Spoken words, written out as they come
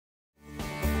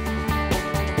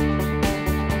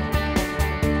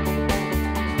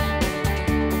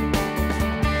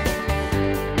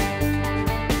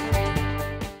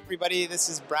everybody. This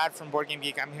is Brad from Board Game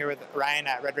Geek. I'm here with Ryan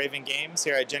at Red Raven Games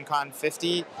here at Gen Con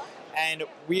 50, and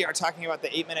we are talking about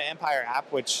the 8 Minute Empire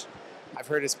app, which I've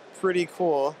heard is pretty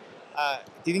cool. Do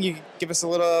you think you could give us a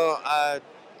little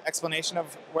explanation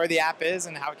of where the app is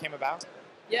and how it came about?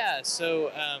 Yeah,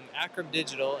 so Acrim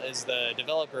Digital is the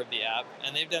developer of the app,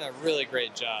 and they've done a really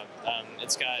great job.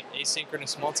 It's got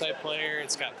asynchronous multiplayer,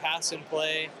 it's got pass and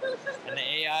play, and the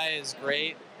AI is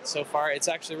great so far. It's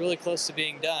actually really close to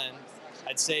being done.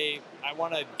 I'd say, I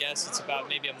want to guess it's about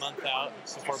maybe a month out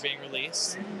before being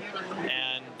released.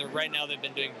 And right now they've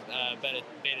been doing beta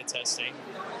testing.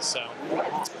 So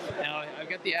now I've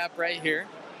got the app right here.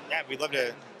 Yeah, we'd love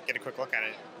to get a quick look at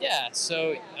it. Yeah,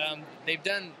 so they've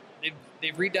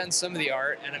redone some of the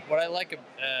art, and what I like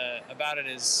about it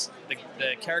is the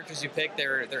characters you pick.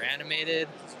 They're animated,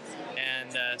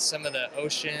 and some of the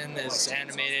ocean is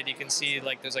animated. You can see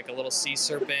there's a little sea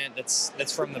serpent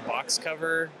that's from the box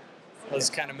cover,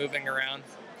 was kind of moving around,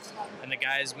 and the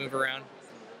guys move around.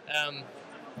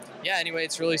 Yeah, anyway,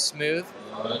 it's really smooth.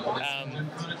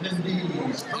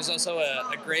 There's also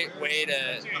a great way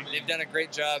they've done a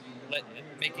great job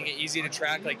making it easy to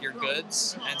track your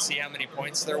goods and see how many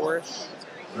points they're worth.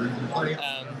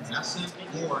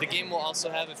 The game will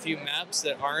also have a few maps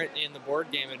that aren't in the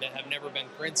board game and that have never been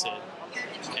printed.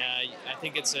 I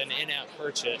think it's an in-app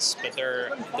purchase, but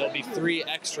there'll be 3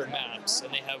 extra maps,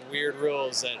 and they have weird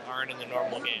rules that aren't in the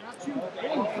normal game.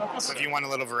 So if you want a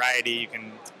little variety, you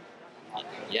can...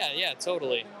 Yeah,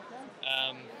 totally.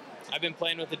 I've been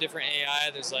playing with the different AI.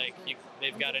 There's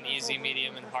they've got an easy,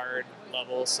 medium, and hard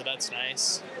level, so that's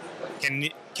nice. Can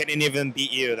any of them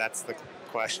beat you? That's the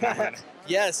question.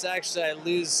 Yes, actually, I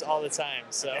lose all the time.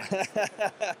 So,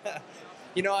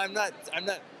 I'm not.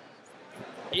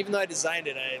 Even though I designed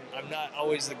it, I'm not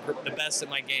always the best at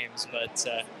my games. But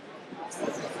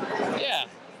yeah,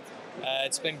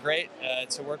 it's been great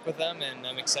to work with them, and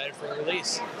I'm excited for the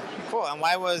release. Cool. And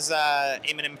why was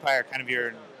 8 Minute Empire kind of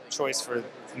your choice for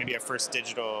maybe a first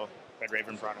digital Red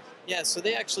Raven product? Yeah, so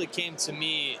they actually came to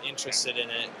me interested in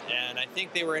it, and I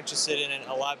think they were interested in it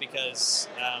a lot because,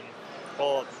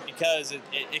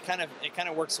 it kind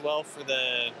of works well for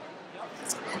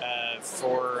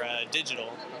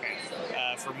digital,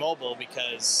 for mobile,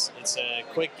 because it's a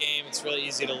quick game, it's really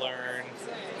easy to learn,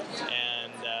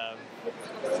 and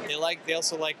they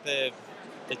also like the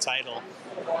title.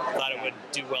 Thought it would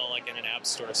do well in an app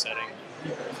store setting.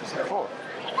 Cool.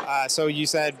 So you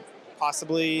said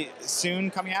possibly soon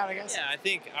coming out, I guess? Yeah,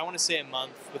 I want to say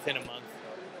within a month.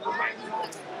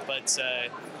 But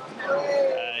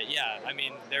yeah, I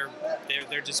mean they're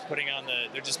just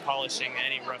they're just polishing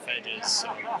any rough edges.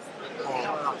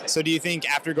 So do you think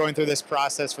after going through this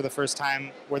process for the first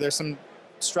time, were there some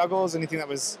struggles? Anything that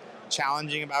was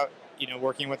challenging about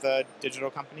working with a digital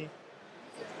company?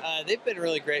 They've been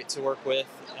really great to work with.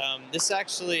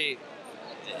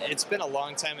 It's been a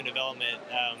long time in development.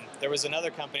 There was another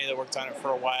company that worked on it for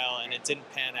a while, and it didn't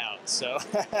pan out. So,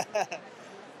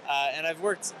 and I've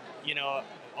worked,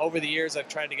 over the years, I've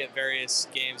tried to get various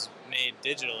games made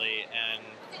digitally, and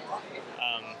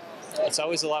it's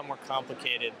always a lot more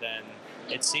complicated than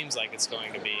it seems like it's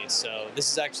going to be. So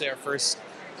this is actually our first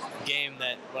game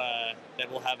that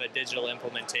will have a digital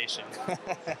implementation.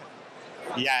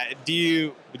 Yeah. Do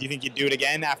you think you'd do it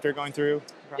again after going through?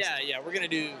 Yeah. We're gonna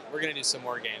do some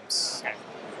more games. Okay.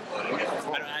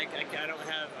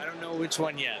 I don't know which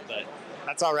one yet, but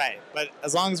that's all right. But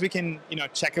as long as we can,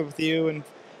 check it with you and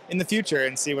in the future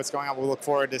and see what's going on, we'll look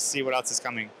forward to see what else is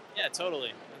coming. Yeah,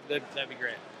 totally. That'd be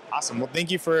great. Awesome. Well,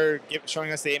 thank you for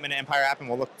showing us the 8 Minute Empire app, and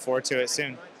we'll look forward to it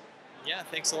soon. Yeah.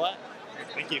 Thanks a lot.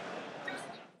 Thank you.